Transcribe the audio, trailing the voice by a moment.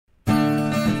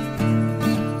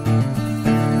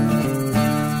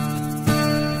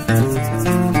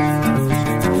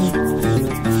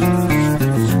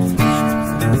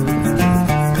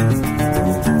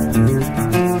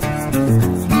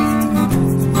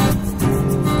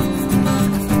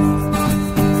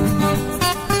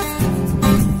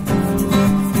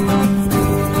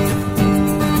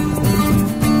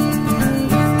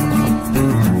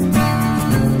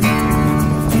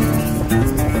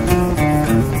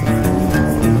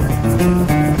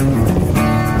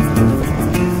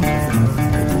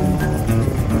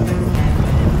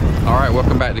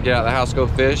Get out the house, go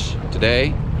fish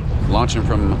today. Launching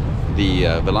from the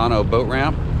Vilano boat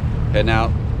ramp, heading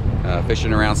out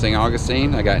fishing around St.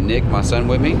 Augustine. I got Nick, my son,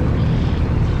 with me,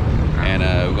 and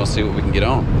we're gonna see what we can get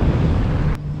on.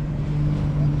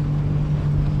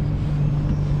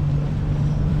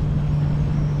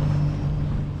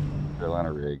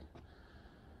 Carolina rig.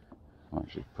 I'll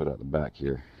actually put out the back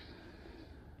here.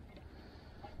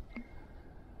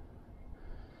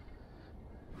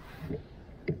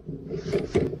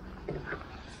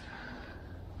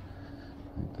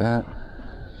 Like that.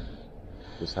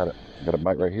 Just had it. Got a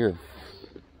bite right here.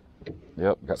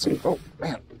 Yep, got some. Oh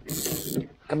man!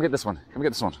 Come get this one. Come get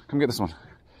this one. Come get this one.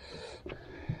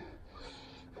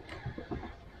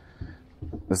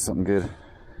 This is something good.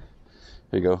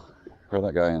 Here you go. Throw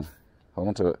that guy in. Hold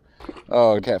on to it.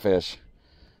 Oh, catfish.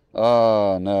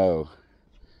 Oh no.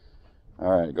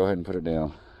 All right, go ahead and put it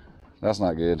down. That's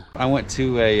not good. I went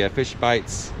to a Fish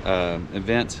Bites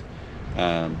event,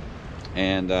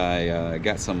 and I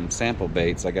got some sample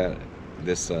baits. I got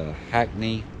this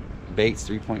Hackney Baits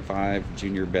 3.5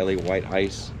 Junior Belly White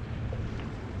Ice.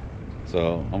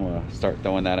 So I'm gonna start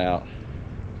throwing that out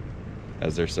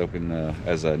as they're soaking,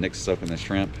 as Nick's soaking the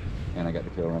shrimp, and I got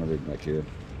the Carolina rig back here.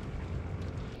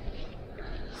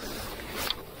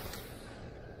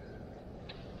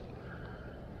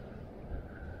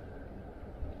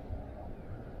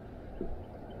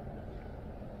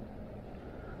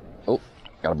 Oh,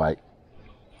 got a bite.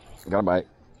 Got a bite.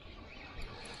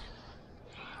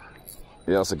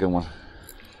 Yeah, that's a good one.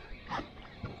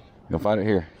 You'll find it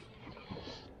here.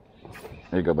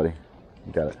 There you go, buddy.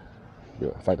 You got it.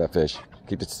 Good. Fight that fish.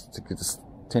 Keep this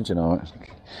tension on it.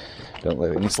 Don't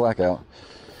let any slack out.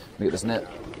 Let me get this net.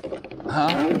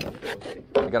 Huh?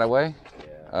 You got away?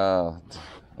 Yeah.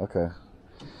 Okay.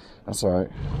 That's all right.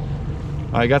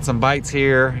 I got some bites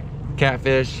here.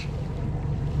 Catfish.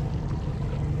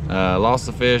 Lost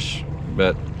the fish,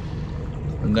 but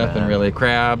nothing really.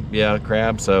 Crab, yeah,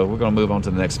 crab. So we're gonna move on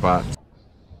to the next spot.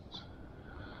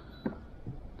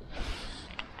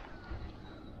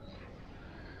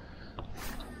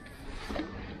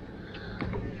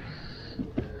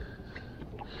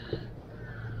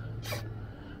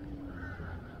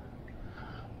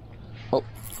 Oh,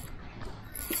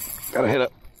 gotta hit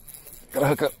up, gotta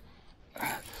hook up.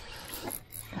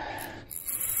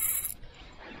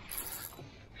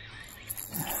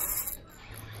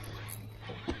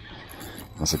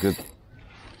 That's a good,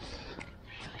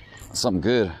 something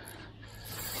good.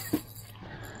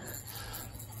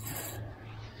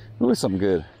 Ooh, something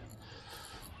good.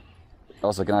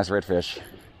 Also, a nice redfish.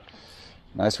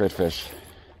 Nice redfish.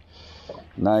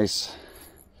 Nice.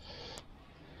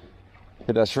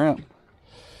 Hit that shrimp.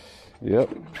 Yep.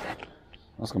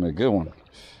 That's gonna be a good one.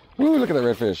 Ooh, look at that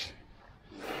redfish.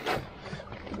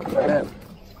 Look at that.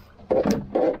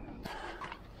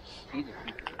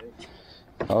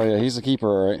 Oh yeah, he's a keeper,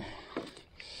 all right.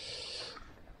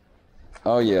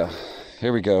 Oh yeah,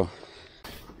 here we go.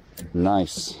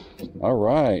 Nice. All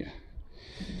right.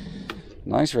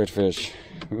 Nice redfish.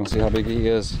 We're gonna see how big he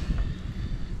is.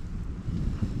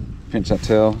 Pinch that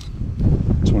tail.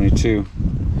 22.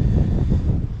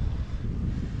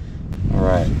 All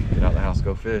right, get out the house,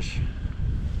 go fish.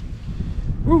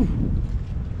 Woo!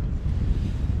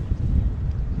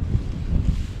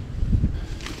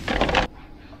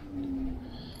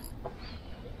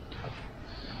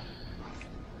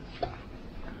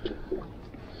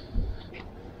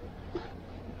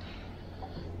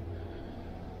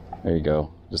 There you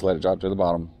go. Just let it drop to the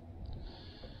bottom.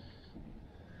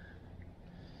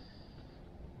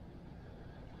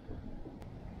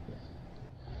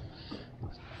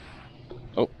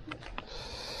 Oh.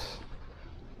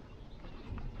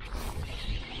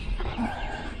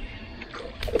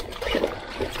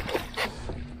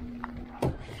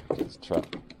 It's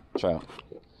trout. Trout.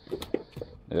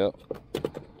 Yep.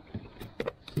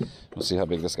 We'll see how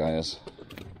big this guy is.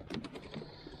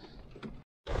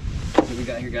 What we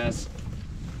got here, guys?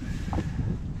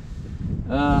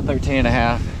 13 and a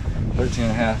half. 13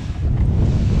 and a half.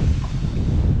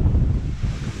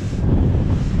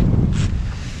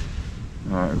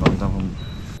 All right, we're gonna dump them.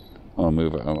 I'm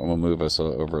gonna move us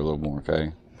over a little more,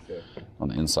 okay? Okay. On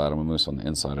the inside, I'm gonna move us on the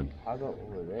inside. How about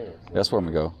over there? That's where I'm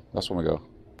gonna go. That's where I'm gonna go.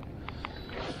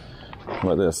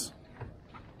 How about this?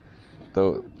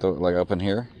 Throw it like up in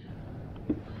here.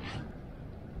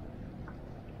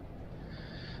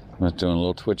 I'm just doing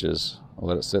little twitches. I'll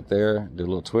let it sit there, do a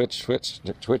little twitch, twitch,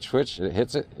 twitch, twitch. It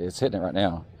hits it. It's hitting it right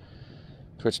now.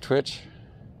 Twitch, twitch.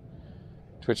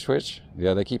 Twitch, twitch.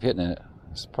 Yeah, they keep hitting it.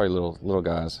 It's probably little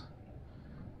guys.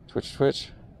 Twitch,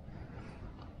 twitch.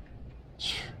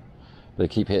 They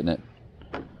keep hitting it.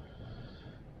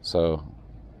 So,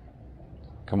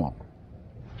 come on.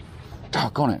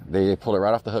 Doggone it. They pulled it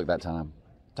right off the hook that time.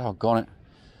 Doggone it.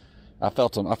 I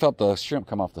felt them. I felt the shrimp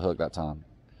come off the hook that time.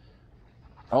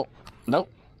 Oh, nope.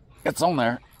 It's on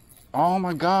there. Oh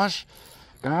my gosh.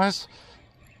 Guys.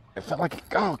 It felt like,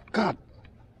 oh God.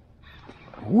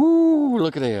 Woo,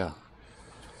 look at that.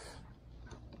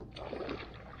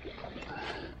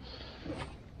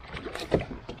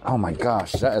 Oh my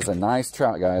gosh, that is a nice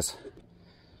trout, guys.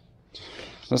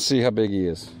 Let's see how big he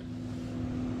is.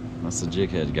 That's the jig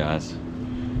head, guys.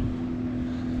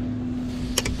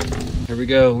 Here we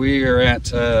go. We are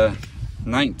at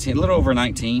 19, a little over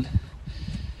 19.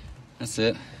 That's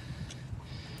it.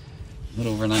 A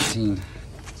little over 19.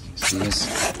 See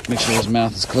this? Make sure his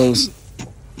mouth is closed.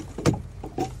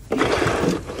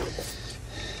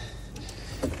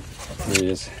 Here he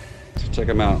is. So check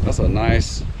him out. That's a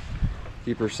nice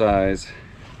keeper size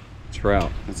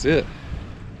trout. That's it.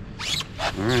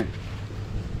 All right.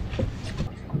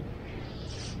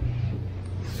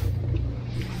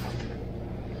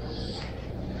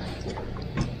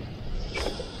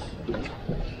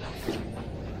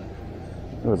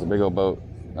 Oh, it's a big old boat.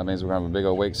 That means we're gonna have a big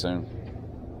old wake soon.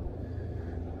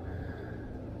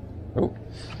 Oh,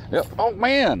 yep. Oh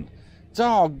man,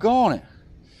 doggone it!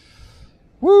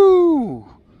 Woo,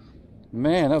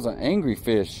 man, that was an angry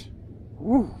fish.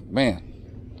 Woo, man.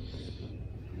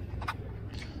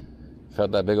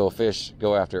 Felt that big old fish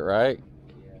go after it, right?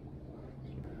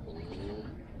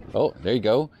 Oh, there you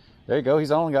go. There you go.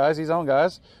 He's on, guys. He's on,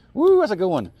 guys. Woo, that's a good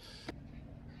one.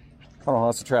 Hold on,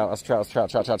 that's a trout. That's a trout. That's a trout.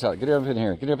 Trout, trout, trout. Get it up in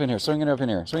here. Get it up in here. Swing it up in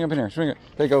here. Swing it up in here. Swing it.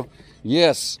 There you go.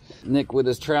 Yes. Nick with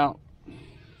his trout.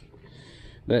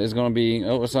 That is going to be,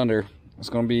 oh, it's under. It's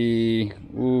going to be,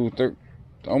 ooh,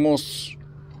 almost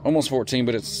 14,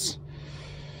 but it's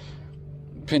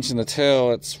pinching the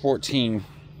tail. It's 14.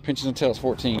 Pinching the tail, it's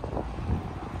 14. All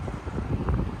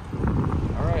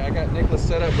right, I got Nicholas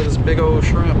set up with this big old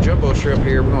shrimp, jumbo shrimp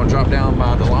here. We're going to drop down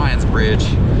by the Lions Bridge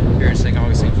here in St.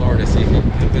 Augustine, Florida, see if we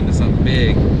can hook into something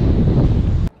big.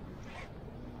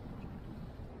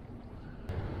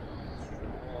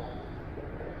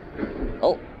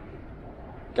 Oh,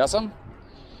 got some?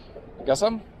 Got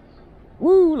some?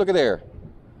 Woo, look at there.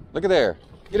 Look at there.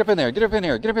 Get up in there, get up in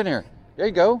here, get up in here. There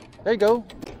you go, there you go.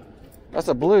 That's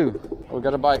a blue. Oh, we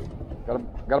got a bite. Got a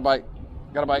bite.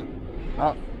 Got a bite.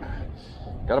 Oh,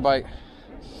 got a bite.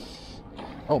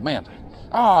 Oh man.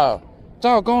 Ah,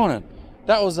 doggone it.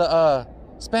 That was a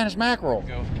Spanish mackerel.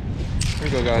 Here we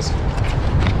go, guys.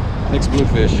 Nick's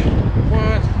bluefish.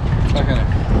 What? Back in it.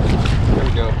 There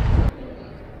we go.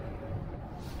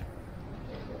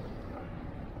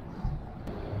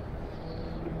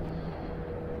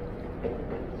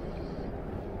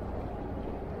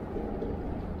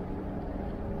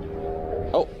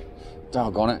 Oh,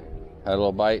 doggone it. Had a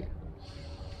little bite.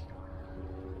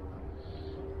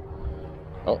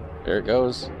 Oh, there it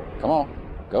goes. Come on.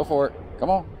 Go for it. Come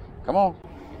on. Come on.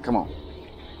 Come on.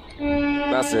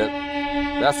 That's it.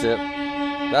 That's it.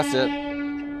 That's it.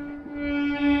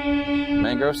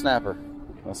 Mangrove snapper.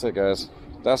 That's it, guys.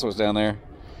 That's what's down there.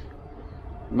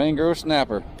 Mangrove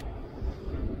snapper.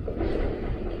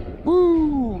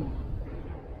 Woo!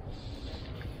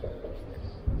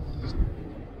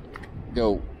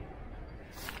 Go.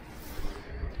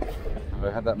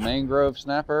 I had that mangrove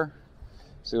snapper.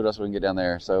 See what else we can get down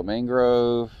there. So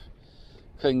mangrove.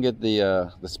 Couldn't get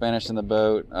the Spanish in the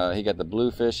boat. He got the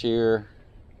bluefish here.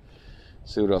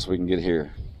 See what else we can get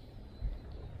here.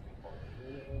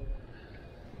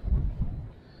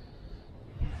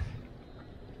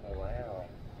 Oh wow!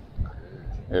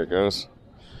 There it goes.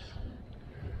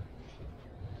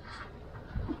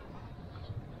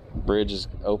 Bridge is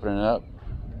opening up.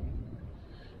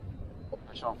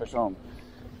 Fish on, fish on.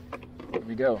 Here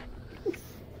we go.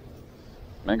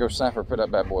 Mangrove snapper, put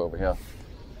that bad boy over here.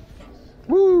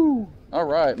 Woo! All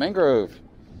right, mangrove.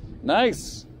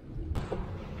 Nice.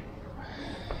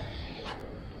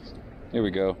 Here we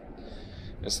go.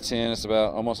 It's 10, it's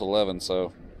about almost 11,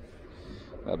 so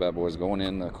that bad boy's going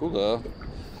in the cooler.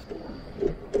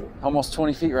 Almost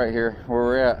 20 feet right here where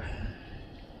we're at.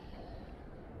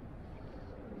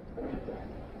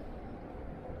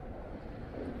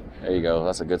 There you go,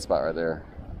 that's a good spot right there.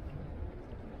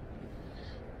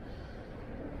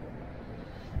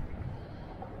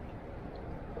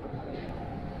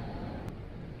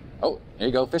 Oh, there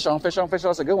you go, fish on, fish on, fish on,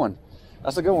 that's a good one.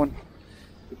 That's a good one.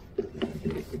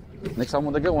 Next on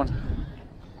with a good one.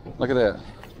 Look at that.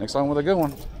 Next on with a good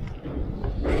one.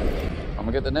 I'm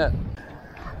gonna get the net.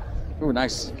 Ooh,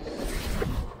 nice.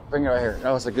 Bring it right here.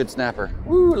 Oh, it's a good snapper.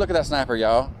 Woo, look at that snapper,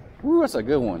 y'all. Woo, that's a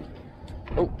good one.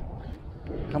 Oh,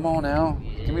 come on now.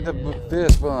 Give me the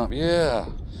fist bump. Yeah.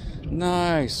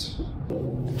 Nice.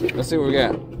 Let's see what we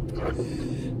got.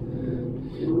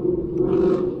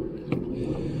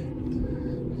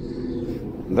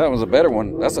 That was a better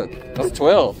one. That's a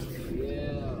 12.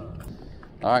 Yeah.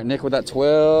 All right, Nick with that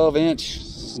 12-inch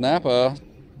snapper.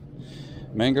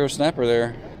 Mangrove snapper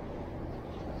there.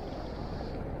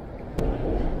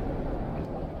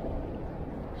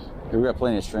 Here we got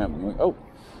plenty of shrimp. Oh,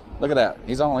 look at that.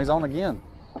 He's on again.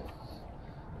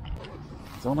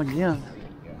 He's on again.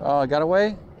 Oh, got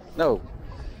away? No.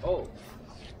 Oh.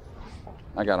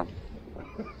 I got him.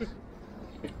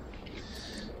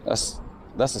 Looks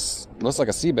like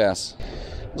a sea bass.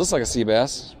 Looks like a sea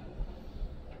bass.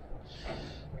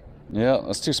 Yeah,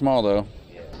 that's too small though.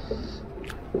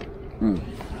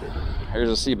 Here's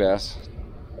a sea bass.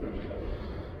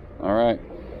 All right.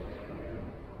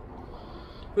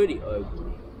 Pretty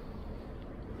ugly.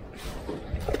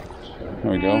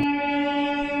 There we go.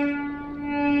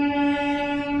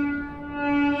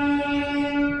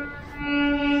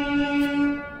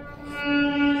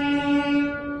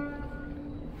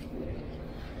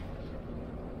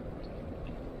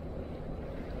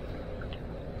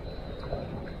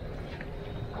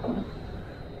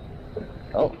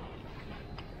 Oh.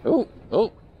 Oh.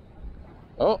 Oh.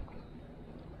 Oh.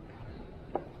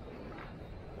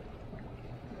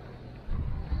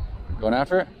 Going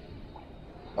after it?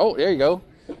 Oh, there you go.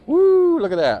 Woo,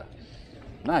 look at that.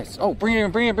 Nice. Oh, bring it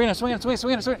in. Swing it.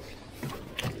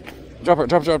 Drop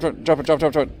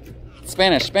it.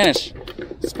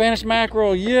 Spanish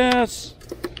mackerel, yes.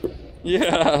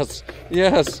 Nicholas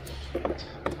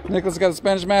got a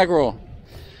Spanish mackerel.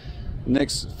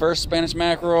 Nick's first Spanish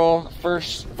mackerel,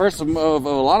 first of a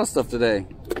lot of stuff today.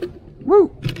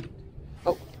 Woo!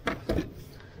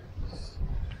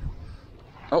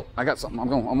 Oh, I got something.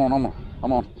 I'm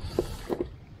on.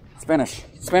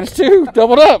 Spanish too,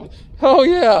 doubled up. Oh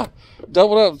yeah,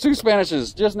 doubled up, 2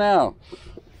 Spanishes just now.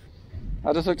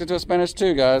 I just hooked into a Spanish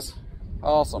too, guys.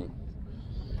 Awesome.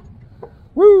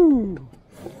 Woo!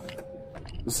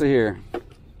 Let's see here.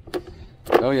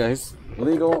 Oh yeah, he's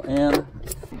legal and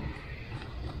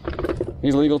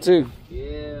he's legal too.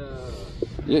 Yeah.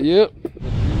 Yep.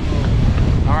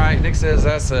 All right, Nick says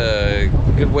that's a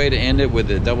good way to end it with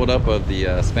the doubled up of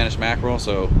the Spanish mackerel.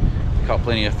 So we caught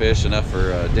plenty of fish, enough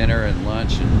for dinner and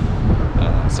lunch,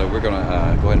 and so we're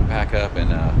gonna go ahead and pack up and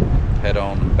head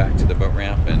on back to the boat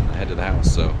ramp and head to the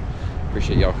house. So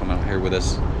appreciate y'all coming out here with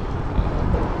us,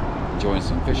 enjoying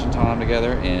some fishing time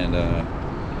together. And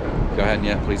go ahead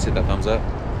and please hit that thumbs up.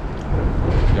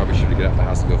 Y'all be sure to get out the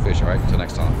house and go fish. All right, until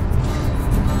next time.